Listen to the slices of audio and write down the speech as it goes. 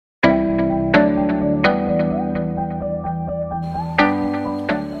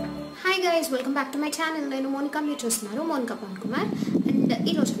Welcome back to my channel. నేను మోనికా, మీరు చూస్తున్నారు మోనికా పవన్ కుమార్. అండ్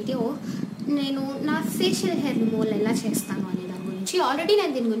ఈరోజు వీడియో నేను నా ఫేషియల్ హెయిర్ రిమూవల్ ఎలా చేస్తాను అనే దాని గురించి. ఆల్రెడీ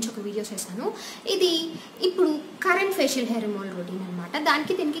నేను దీని గురించి ఒక వీడియో చేశాను. ఇది ఇప్పుడు current facial hair removal routine అనమాట.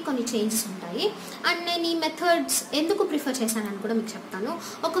 దీనికి కొన్ని చేంజెస్ ఉంటాయి. అండ్ నేను ఈ మెథడ్స్ ఎందుకు ప్రిఫర్ చేశానని కూడా మీకు చెప్తాను.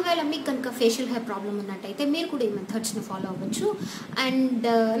 ఒకవేళ మీకు కనుక ఫేషియల్ హెయిర్ ప్రాబ్లమ్ ఉన్నట్టయితే మీరు కూడా ఈ మెథడ్స్ని ఫాలో అవ్వచ్చు. అండ్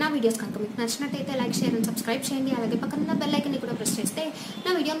నా వీడియోస్ కనుక మీకు నచ్చినట్టయితే లైక్, షేర్ అండ్ సబ్స్క్రైబ్ చేయండి. అలాగే పక్కన బెల్ ఐకాన్ని కూడా ప్రెస్ చేస్తే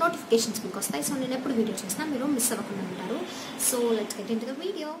నా వీడియో నోటిఫికేషన్స్ మీకు వస్తాయి. సో నేను ఎప్పుడు వీడియో చేసినా మీరు మిస్ అవ్వకుండా ఉంటారు. So let's get into the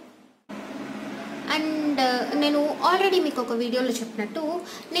video. And నేను ఆల్రెడీ మీకు ఒక వీడియోలో చెప్పినట్టు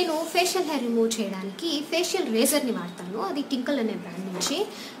నేను ఫేషియల్ హెయిర్ రిమూవ్ చేయడానికి ఫేషియల్ రేజర్ని వాడతాను. అది టింకల్ అనే బ్రాండ్ నుంచి.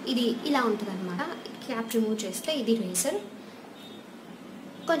 ఇది ఇలా ఉంటుంది అనమాట. క్యాప్ రిమూవ్ చేస్తే ఇది రేజర్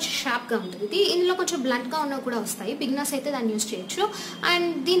కొంచెం షార్ప్గా ఉంటుంది. ఇందులో కొంచెం బ్లంట్గా ఉన్నవి కూడా వస్తాయి. బిగినర్స్ అయితే దాన్ని యూజ్ చేయొచ్చు. అండ్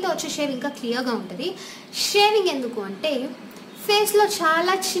దీంతో వచ్చే షేవ్ ఇంకా క్లియర్గా ఉంటుంది. షేవింగ్ ఎందుకు అంటే ఫేస్లో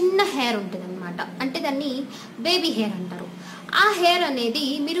చాలా చిన్న హెయిర్ ఉంటుంది అనమాట. అంటే దాన్ని బేబీ హెయిర్ అంటారు. ఆ హెయిర్ అనేది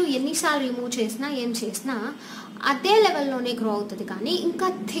మీరు ఎన్నిసార్లు రిమూవ్ చేసినా ఏం చేసినా అదే లెవెల్లోనే గ్రో అవుతుంది, కానీ ఇంకా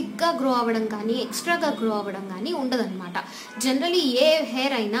థిక్గా గ్రో అవ్వడం కానీ ఎక్స్ట్రాగా గ్రో అవ్వడం కానీ ఉండదన్నమాట. జనరలీ ఏ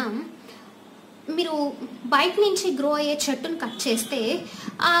హెయిర్ అయినా మీరు బయట నుంచి గ్రో అయ్యే చెట్టును కట్ చేస్తే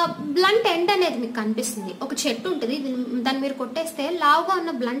ఆ బ్లంట్ ఎండ్ అనేది మీకు కనిపిస్తుంది. ఒక చెట్టు ఉంటుంది, దాన్ని మీరు కొట్టేస్తే లావుగా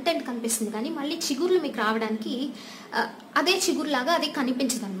ఉన్న బ్లంట్ ఎండ్ కనిపిస్తుంది, కానీ మళ్ళీ చిగుర్లు మీకు రావడానికి అదే చిగురులాగా అది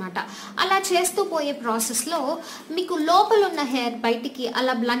కనిపించదు అనమాట. అలా చేస్తూ పోయే ప్రాసెస్లో మీకు లోపల ఉన్న హెయిర్ బయటికి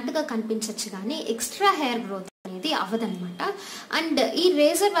అలా బ్లంట్గా కనిపించవచ్చు, కానీ ఎక్స్ట్రా హెయిర్ గ్రోత్ అనేది అవ్వదనమాట. అండ్ ఈ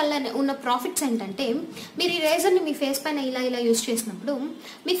రేజర్ వల్ల ఉన్న ప్రాఫిట్స్ ఏంటంటే మీరు ఈ రేజర్ని మీ ఫేస్ పైన ఇలా యూజ్ చేసినప్పుడు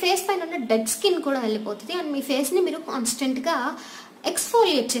మీ ఫేస్ పైన ఉన్న డెడ్ స్కిన్ కూడా వెళ్ళిపోతుంది. అండ్ మీ ఫేస్ని మీరు కాన్స్టెంట్గా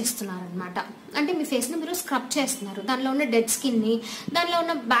ఎక్స్ఫోలియేట్ చేస్తున్నారు అనమాట. అంటే మీ ఫేస్ని మీరు స్క్రబ్ చేస్తున్నారు. దానిలో ఉన్న డెడ్ స్కిన్ని, దానిలో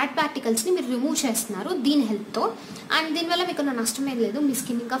ఉన్న బ్యాడ్ పార్టికల్స్ని మీరు రిమూవ్ చేస్తున్నారు దీని హెల్ప్తో. అండ్ దీనివల్ల మీకు ఉన్న నష్టం ఏం లేదు. మీ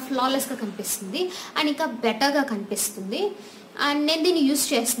స్కిన్ ఇంకా ఫ్లాలెస్గా కనిపిస్తుంది అండ్ ఇంకా బెటర్గా కనిపిస్తుంది. అండ్ నేను దీన్ని యూజ్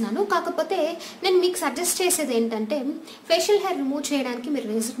చేస్తున్నాను. కాకపోతే నేను మీకు సజెస్ట్ చేసేది ఏంటంటే ఫేషియల్ హెయిర్ రిమూవ్ చేయడానికి మీరు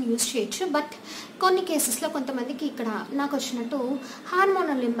రేజర్ని యూజ్ చేయొచ్చు. బట్ కొన్ని కేసెస్లో కొంతమందికి ఇక్కడ నాకు వచ్చినట్టు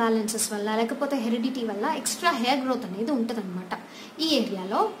హార్మోనల్ ఇంబ్యాలెన్సెస్ వల్ల లేకపోతే హెరిడిటీ వల్ల ఎక్స్ట్రా హెయిర్ గ్రోత్ అనేది ఉంటుందన్నమాట. ఈ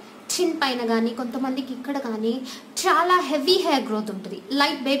ఏరియాలో చిన్ పైన కానీ కొంతమందికి ఇక్కడ కానీ చాలా హెవీ హెయిర్ గ్రోత్ ఉంటుంది.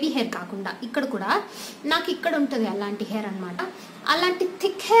 లైట్ బేబీ హెయిర్ కాకుండా ఇక్కడ కూడా నాకు ఇక్కడ ఉంటుంది అలాంటి హెయిర్ అనమాట. అలాంటి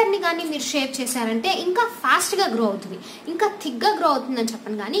థిక్ హెయిర్ని కానీ మీరు షేవ్ చేశారంటే ఇంకా ఫాస్ట్గా గ్రో అవుతుంది. ఇంకా థిక్గా గ్రో అవుతుందని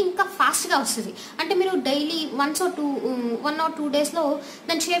చెప్పను, కానీ ఇంకా ఫాస్ట్గా వస్తుంది. అంటే మీరు డైలీ 1 or 2 డేస్లో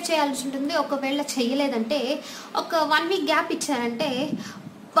దాన్ని షేవ్ చేయాల్సి ఉంటుంది. ఒకవేళ చేయలేదంటే ఒక 1 వీక్ గ్యాప్ ఇచ్చారంటే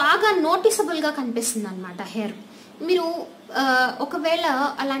బాగా నోటీసబుల్గా కనిపిస్తుంది అనమాట హెయిర్. మీరు ఒకవేళ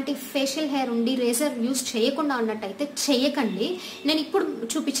అలాంటి ఫేషియల్ హెయిర్ ఉండి రేజర్ యూజ్ చేయకుండా ఉన్నట్టయితే చేయకండి. నేను ఇప్పుడు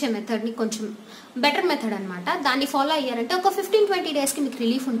చూపించే మెథడ్ని కొంచెం బెటర్ మెథడ్ అనమాట. దాన్ని ఫాలో అయ్యారంటే ఒక 15-20 డేస్కి మీకు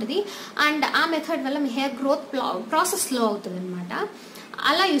రిలీఫ్ ఉంటుంది. అండ్ ఆ మెథడ్ వల్ల మీ హెయిర్ గ్రోత్ ప్రాసెస్ స్లో అవుతుంది అనమాట.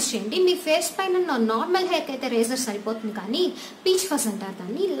 అలా యూజ్ చేయండి. మీ ఫేస్ పైన నార్మల్ హెయిర్కి అయితే రేజర్ సరిపోతుంది, కానీ పీచ్ ఫజ్ అంటారు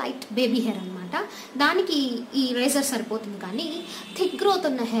దాన్ని, లైట్ బేబీ హెయిర్ అనమాట. దానికి ఈ రేజర్ సరిపోతుంది, కానీ థిక్ గ్రోత్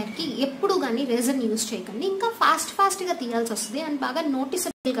ఉన్న హెయిర్కి ఎప్పుడు కానీ రేజర్ని యూజ్ చేయకండి. ఇంకా ఫాస్ట్గా తీయాల్సి వస్తుంది అండ్ బాగా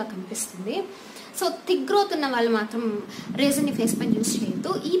నోటిసబుల్గా కనిపిస్తుంది. సో థిక్ గ్రోత్ ఉన్న వాళ్ళు మాత్రం రేజర్ని ఫేస్ పైన యూజ్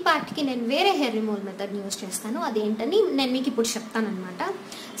చేయొద్దు. ఈ పార్ట్కి నేను వేరే హెయిర్ రిమూవల్ మెథడ్ని యూజ్ చేస్తాను. అదేంటని నేను మీకు ఇప్పుడు చెప్తానమాట.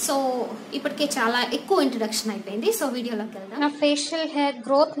 సో ఇప్పటికే చాలా ఎక్కువ ఇంట్రడక్షన్ అయిపోయింది. సో వీడియోలోకి వెళ్దాం. నా ఫేషియల్ హెయిర్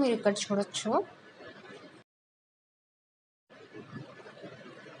గ్రోత్ మీరు ఇక్కడ చూడొచ్చు.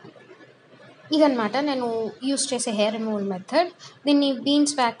 ఇదనమాట నేను యూస్ చేసే హెయిర్ రిమూవల్ మెథడ్. దీన్ని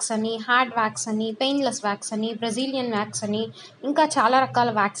బీన్స్ వ్యాక్స్ అని, హార్డ్ వ్యాక్స్ అని, పెయిన్లెస్ వ్యాక్స్ అని, బ్రెజిలియన్ వ్యాక్స్ అని, ఇంకా చాలా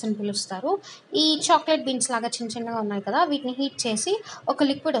రకాల వ్యాక్స్ అని పిలుస్తారు. ఈ చాక్లెట్ బీన్స్ లాగా చిన్నగా ఉన్నాయి కదా, వీటిని హీట్ చేసి ఒక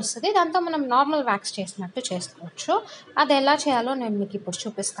లిక్విడ్ వస్తుంది. దాంతో మనం నార్మల్ వ్యాక్స్ చేసినట్టు చేసుకోవచ్చు. అది ఎలా చేయాలో నేను మీకు ఇప్పుడు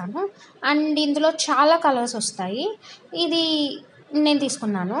చూపిస్తాను. అండ్ ఇందులో చాలా కలర్స్ వస్తాయి. ఇది నేను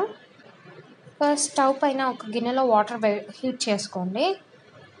తీసుకున్నాను. ఫస్ట్ స్టవ్ పైన ఒక గిన్నెలో వాటర్ హీట్ చేసుకోండి.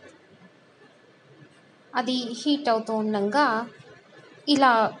 అది హీట్ అవుతూ ఉండగా ఇలా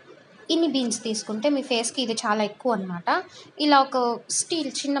ఇన్ని బీన్స్ తీసుకుంటే మీ ఫేస్కి ఇది చాలా ఎక్కువ అనమాట. ఇలా ఒక స్టీల్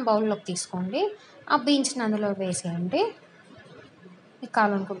చిన్న బౌల్లోకి తీసుకోండి. ఆ బీన్స్ని అందులో వేసేయండి.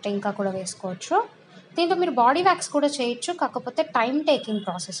 కావాలనుకుంటే ఇంకా కూడా వేసుకోవచ్చు. దీంతో మీరు బాడీ వ్యాక్స్ కూడా చేయొచ్చు, కాకపోతే టైం టేకింగ్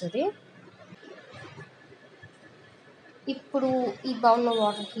ప్రాసెస్ ఇది. ఇప్పుడు ఈ బౌల్లో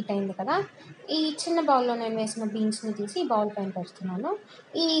వాటర్ హీట్ అయింది కదా, ఈ చిన్న బౌల్లో నేను వేసిన బీన్స్ని తీసి ఈ బౌల్ పైన పెడుతున్నాను.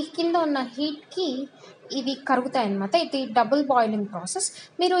 ఈ కింద ఉన్న హీట్కి ఇవి కరుగుతాయి అన్నమాట. ఇది డబుల్ బాయిలింగ్ ప్రాసెస్.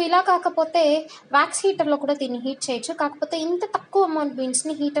 మీరు ఇలా కాకపోతే వ్యాక్స్ హీటర్లో కూడా దీన్ని హీట్ చేయొచ్చు, కాకపోతే ఇంత తక్కువ అమౌంట్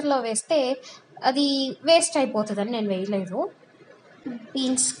బీన్స్ని హీటర్లో వేస్తే అది వేస్ట్ అయిపోతుందని నేను వేయలేదు.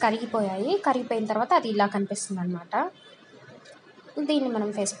 బీన్స్ కరిగిపోయాయి. కరిగిపోయిన తర్వాత అది ఇలా కనిపిస్తుంది అనమాట. దీన్ని మనం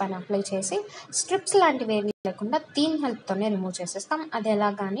ఫేస్ పైన అప్లై చేసి స్ట్రిప్స్ లాంటివి ఏవి లేకుండా దీని హెల్ప్తోనే రిమూవ్ చేసేస్తాం. అది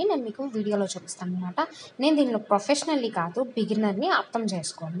ఎలాగాని నేను మీకు వీడియోలో చూపిస్తాను అనమాట. నేను దీనిలో ప్రొఫెషనల్లీ కాదు, బిగినర్ని, అర్థం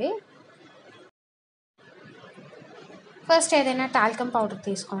చేసుకోండి. ఫస్ట్ ఏదైనా టాల్కమ్ పౌడర్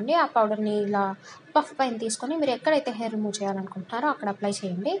తీసుకోండి. ఆ పౌడర్ని ఇలా పఫ్ పైన తీసుకొని మీరు ఎక్కడైతే హెయిర్ రిమూవ్ చేయాలనుకుంటున్నారో అక్కడ అప్లై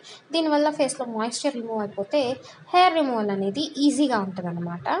చేయండి. దీనివల్ల ఫేస్లో మాయిశ్చర్ రిమూవ్ అయిపోతే హెయిర్ రిమూవల్ అనేది ఈజీగా ఉంటుంది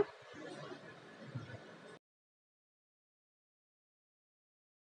అన్నమాట.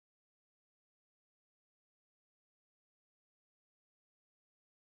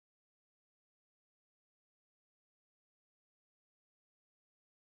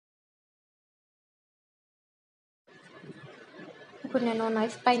 ఇప్పుడు నేను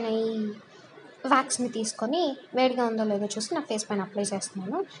నైఫ్ పైన ఈ వ్యాక్స్ని తీసుకొని వేడిగా ఉందో లేదో చూసి నా ఫేస్ పైన అప్లై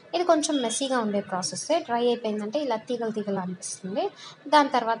చేస్తున్నాను. ఇది కొంచెం మెస్సీగా ఉండే ప్రాసెస్సే. డ్రై అయిపోయిందంటే ఇలా తీగలు తీగలు అనిపిస్తుంది.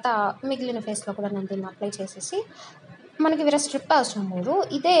 దాని తర్వాత మిగిలిన ఫేస్లో కూడా నేను దీన్ని అప్లై చేసేసి, మనకి వేరే స్ట్రిప్ అవసరం లేదు,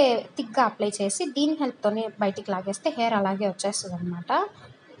 ఇదే థిక్గా అప్లై చేసి దీని హెల్ప్తోనే బయటికి లాగేస్తే హెయిర్ అలాగే వచ్చేస్తుంది అనమాట.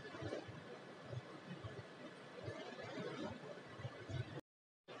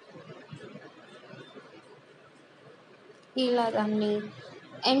 ఇలా దాన్ని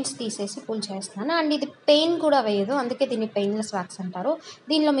ఎండ్స్ తీసేసి పుల్ చేస్తున్నాను. అండ్ ఇది పెయిన్ కూడా వేయదు, అందుకే దీన్ని పెయిన్లెస్ వ్యాక్స్ అంటారు.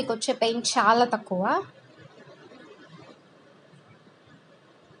 దీనిలో మీకు వచ్చే పెయిన్ చాలా తక్కువ.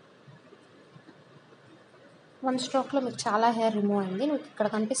 వన్ స్ట్రోక్లో మీకు చాలా హెయిర్ రిమూవ్ అయింది. మీకు ఇక్కడ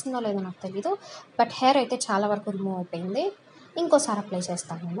కనిపిస్తుందో లేదో నాకు తెలీదు, బట్ హెయిర్ అయితే చాలా వరకు రిమూవ్ అయిపోయింది. ఇంకోసారి అప్లై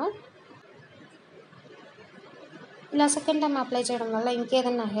చేస్తాను నేను. ఇలా సెకండ్ టైం అప్లై చేయడం వల్ల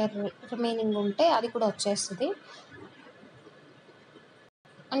ఇంకేదైనా హెయిర్ రిమైనింగ్ ఉంటే అది కూడా వచ్చేస్తుంది.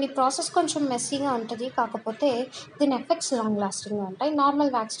 అండ్ ఈ ప్రాసెస్ కొంచెం మెస్సీగా ఉంటుంది, కాకపోతే దీని ఎఫెక్ట్స్ లాంగ్ లాస్టింగ్గా ఉంటాయి.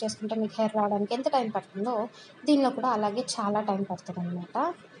 నార్మల్ వ్యాక్స్ చేసుకుంటే మీకు హెయిర్ రావడానికి ఎంత టైం పడుతుందో దీనిలో కూడా అలాగే చాలా టైం పడుతుంది అనమాట.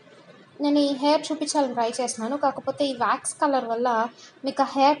 నేను ఈ హెయిర్ చూపించాలని ట్రై చేస్తున్నాను, కాకపోతే ఈ వ్యాక్స్ కలర్ వల్ల మీకు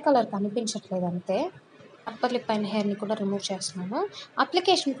ఆ హెయిర్ కలర్ కనిపించట్లేదు అంతే. అప్పర్ లిప్ పైన హెయిర్ని కూడా రిమూవ్ చేస్తున్నాను.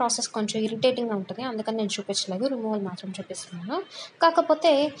 అప్లికేషన్ ప్రాసెస్ కొంచెం ఇరిటేటింగ్గా ఉంటుంది, అందుకని నేను చూపించలేదు, రిమూవల్ మాత్రం చూపిస్తున్నాను.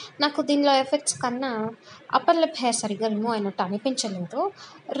 కాకపోతే నాకు దీనిలో ఎఫెక్ట్స్ కన్నా అప్పర్ లిప్ హెయిర్ సరిగ్గా రిమూవ్ అయినట్టు అనిపించలేదు.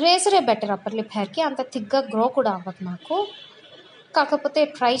 రేజరే బెటర్ అప్పర్ లిప్ హెయిర్కి, అంత థిక్గా గ్రో కూడా అవ్వదు నాకు. కాకపోతే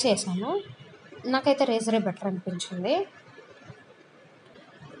ట్రై చేశాను, నాకైతే రేజరే బెటర్ అనిపించింది.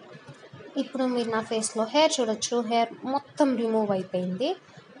 ఇప్పుడు మీరు నా ఫేస్లో హెయిర్ చూడొచ్చు, హెయిర్ మొత్తం రిమూవ్ అయిపోయింది.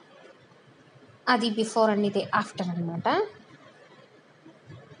 అది బిఫోర్ అండ్ ఇది ఆఫ్టర్ అనమాట.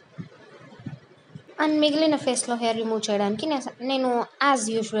 అండ్ మిగిలిన ఫేస్లో హెయిర్ రిమూవ్ చేయడానికి నేను యాజ్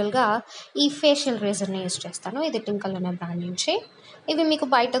యూజువల్గా ఈ ఫేషియల్ రేజర్ని యూజ్ చేస్తాను. ఇది టింకల్ అనే బ్రాండ్ నుంచి. ఇవి మీకు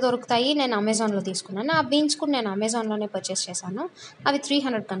బయట దొరుకుతాయి, నేను అమెజాన్లో తీసుకున్నాను. ఆ బీన్స్ కూడా నేను అమెజాన్లోనే పర్చేస్ చేశాను. అవి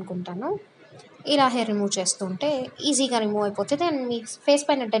 300 అనుకుంటాను. ఇలా హెయిర్ రిమూవ్ చేస్తుంటే ఈజీగా రిమూవ్ అయిపోతుంది. అండ్ మీ ఫేస్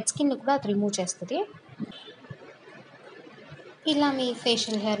పైన డెడ్ స్కిన్ కూడా అది రిమూవ్ చేస్తుంది. ఇలా మీ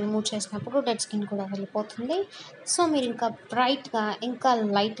ఫేషియల్ హెయిర్ రిమూవ్ చేసినప్పుడు డెడ్ స్కిన్ కూడా వెళ్ళిపోతుంది. సో మీరు ఇంకా బ్రైట్గా, ఇంకా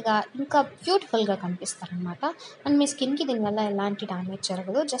లైట్గా, ఇంకా బ్యూటిఫుల్గా కనిపిస్తారనమాట. అండ్ మీ స్కిన్కి దీనివల్ల ఎలాంటి డ్యామేజ్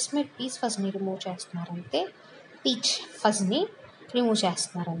జరగదు. జస్ట్ మీరు పీచ్ ఫజ్ని రిమూవ్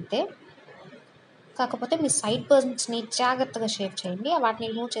చేస్తున్నారంతే. కాకపోతే మీ సైడ్ బర్న్స్ని జాగ్రత్తగా షేవ్ చేయండి, వాటిని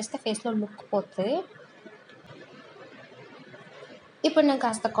రిమూవ్ చేస్తే ఫేస్లో లుక్ పోతుంది. ఇప్పుడు నేను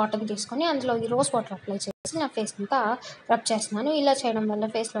కాస్త కాటన్ తీసుకొని అందులో ఈ రోజ్ వాటర్ అప్లై చేసి నా ఫేస్ అంతా రబ్ చేస్తున్నాను. ఇలా చేయడం వల్ల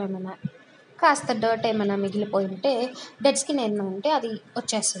ఫేస్లో ఏమైనా కాస్త డర్ట్ ఏమైనా మిగిలిపోయి ఉంటే, డెడ్ స్కిన్ ఏమైనా ఉంటే అది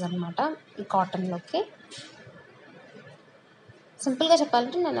వచ్చేస్తుంది అనమాట ఈ కాటన్లోకి. సింపుల్గా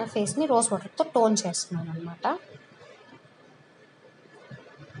చెప్పాలంటే నేను నా ఫేస్ని రోజ్ వాటర్తో టోన్ చేస్తున్నాను అనమాట.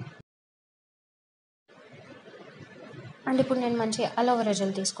 అండ్ ఇప్పుడు నేను మంచి అలోవెరా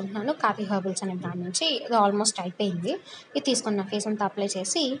జెల్ తీసుకుంటున్నాను, కాఫీ హెర్బల్స్ అనే బ్రాండ్ నుంచి. ఇది ఆల్మోస్ట్ అయిపోయింది. ఇది తీసుకుని నా ఫేస్ అంతా అప్లై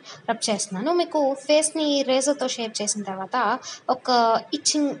చేసి రబ్ చేస్తున్నాను. మీకు ఫేస్ని రేజర్తో షేప్ చేసిన తర్వాత ఒక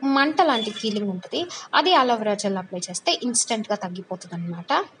ఇచ్చింగ్ మంట లాంటి ఫీలింగ్ ఉంటుంది, అది అలోవెరా జెల్ అప్లై చేస్తే ఇన్స్టెంట్గా తగ్గిపోతుంది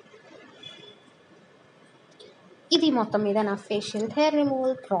అనమాట. ఇది మొత్తం మీద నా ఫేషియల్ హెయిర్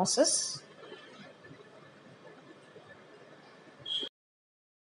రిమూవల్ ప్రాసెస్.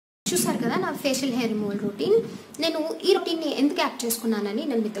 చూసారు కదా నా ఫేషియల్ హెయిర్ రిమూవల్ రొటీన్. నేను ఈ రొటీన్ని ఎందుకు యాడ్ చేసుకున్నానని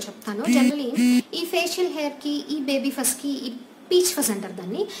నేను మీతో చెప్తాను. జనరలీ ఈ ఫేషియల్ హెయిర్కి, ఈ బేబీ ఫస్కి, ఈ పీచ్ ఫస్ అంటారు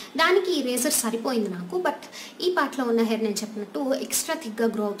దానికి ఈ రేజర్ సరిపోయింది నాకు. బట్ ఈ పార్ట్లో ఉన్న హెయిర్ నేను చెప్పినట్టు ఎక్స్ట్రా థిక్గా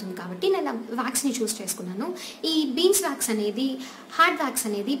గ్రో అవుతుంది కాబట్టి నేను వ్యాక్స్ని చూస్ చేసుకున్నాను. ఈ బీన్స్ వ్యాక్స్ అనేది, హార్డ్ వ్యాక్స్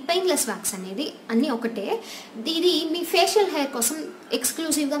అనేది, పెయిన్లెస్ వ్యాక్స్ అనేది అన్నీ ఒకటే. ఇది మీ ఫేషియల్ హెయిర్ కోసం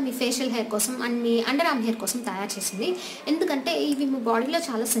ఎక్స్క్లూజివ్గా మీ ఫేషియల్ హెయిర్ కోసం and me under arm hair కోసం తయారు చేసింది. ఎందుకంటే ఇవి మీ బాడీలో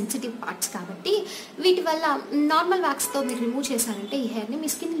చాలా సెన్సిటివ్ పార్ట్స్ కాబట్టి వీటి వల్ల నార్మల్ వ్యాక్స్తో మీరు రిమూవ్ చేశారంటే ఈ హెయిర్ని మీ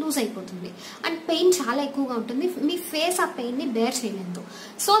స్కిన్ లూజ్ అయిపోతుంది అండ్ పెయిన్ చాలా ఎక్కువగా ఉంటుంది. మీ ఫేస్ ఆ పెయిన్ని బేర్ చేయలేదు.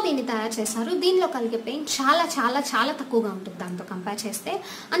 సో దీన్ని తయారు చేశారు. దీనిలో కలిగే పెయిన్ చాలా చాలా చాలా తక్కువగా ఉంటుంది దాంతో కంపేర్ చేస్తే.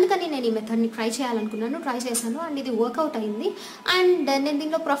 అందుకని నేను ఈ మెథడ్ని ట్రై చేయాలనుకున్నాను, ట్రై చేశాను అండ్ ఇది వర్కౌట్ అయింది. అండ్ నేను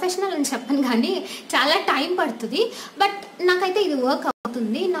దీనిలో ప్రొఫెషనల్ అని చెప్పను కానీ చాలా టైం పడుతుంది, బట్ నాకైతే ఇది వర్క్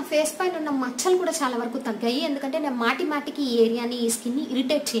అవుతుంది. నా ఫేస్ పైన ఉన్న మచ్చలు కూడా చాలా వరకు తగ్గాయి. ఎందుకంటే నేను మాటికి ఈ ఏరియాని ఈ స్కిన్ని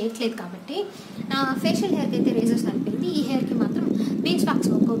ఇరిటేట్ చేయట్లేదు కాబట్టి. నా ఫేషియల్ హెయిర్కి అయితే రేజర్ సరిపోయింది, ఈ హెయిర్కి మాత్రం బీన్స్ వ్యాక్స్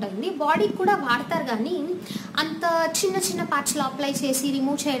వర్కౌట్ అయింది. బాడీకి కూడా వాడతారు కానీ అంత చిన్న పార్ట్స్లో అప్లై చేసి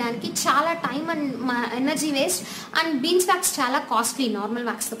రిమూవ్ చేయడానికి చాలా time and energy waste. And beans wax చాలా కాస్ట్లీ నార్మల్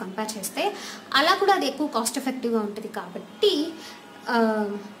వ్యాక్స్తో కంపేర్ చేస్తే. అలా కూడా అది ఎక్కువ కాస్ట్ ఎఫెక్టివ్గా ఉంటుంది కాబట్టి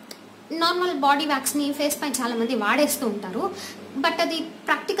నార్మల్ బాడీ వ్యాక్స్ని ఫేస్ పైన చాలామంది వాడేస్తూ ఉంటారు, బట్ అది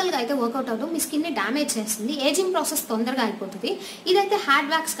ప్రాక్టికల్గా అయితే వర్కౌట్ అవ్వదు. మీ స్కిన్ని డ్యామేజ్ చేస్తుంది, ఏజింగ్ ప్రాసెస్ తొందరగా అయిపోతుంది. ఇదైతే హ్యాడ్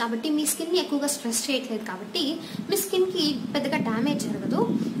వ్యాక్స్ కాబట్టి మీ స్కిన్ని ఎక్కువగా స్ట్రెస్ చేయట్లేదు కాబట్టి మీ స్కిన్కి పెద్దగా డ్యామేజ్ జరగదు.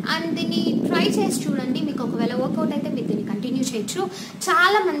 అండ్ దీన్ని ట్రై చేసి చూడండి. మీకు ఒకవేళ వర్కౌట్ అయితే మీరు దీన్ని కంటిన్యూ చేయొచ్చు.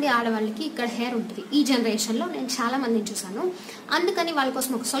 చాలామంది ఆడవాళ్ళకి ఇక్కడ హెయిర్ ఉంటుంది ఈ జనరేషన్లో, నేను చాలామందిని చూసాను. అందుకని వాళ్ళ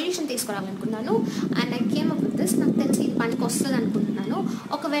కోసం ఒక solution తీసుకురావాలనుకున్నాను. And I came up with this. నాకు తెలిసి ఇది పనికి వస్తుంది అనుకుంటున్నాను.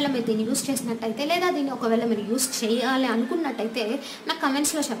 ఒకవేళ మీరు దీన్ని యూస్ చేసినట్టయితే లేదా దీన్ని ఒకవేళ మీరు యూస్ చేయాలి అనుకున్నట్టయితే నాకు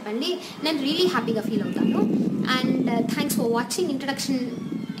కమెంట్స్లో చెప్పండి. నేను రియలీ హ్యాపీగా ఫీల్ అవుతాను. And thanks for watching. Introduction,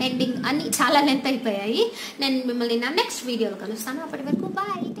 ending అన్నీ చాలా లెంత్ అయిపోయాయి. నేను మిమ్మల్ని నా నెక్స్ట్ వీడియోలో కలుస్తాను. అప్పటి వరకు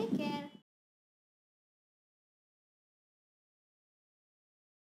బాయ్, టేక్ కేర్.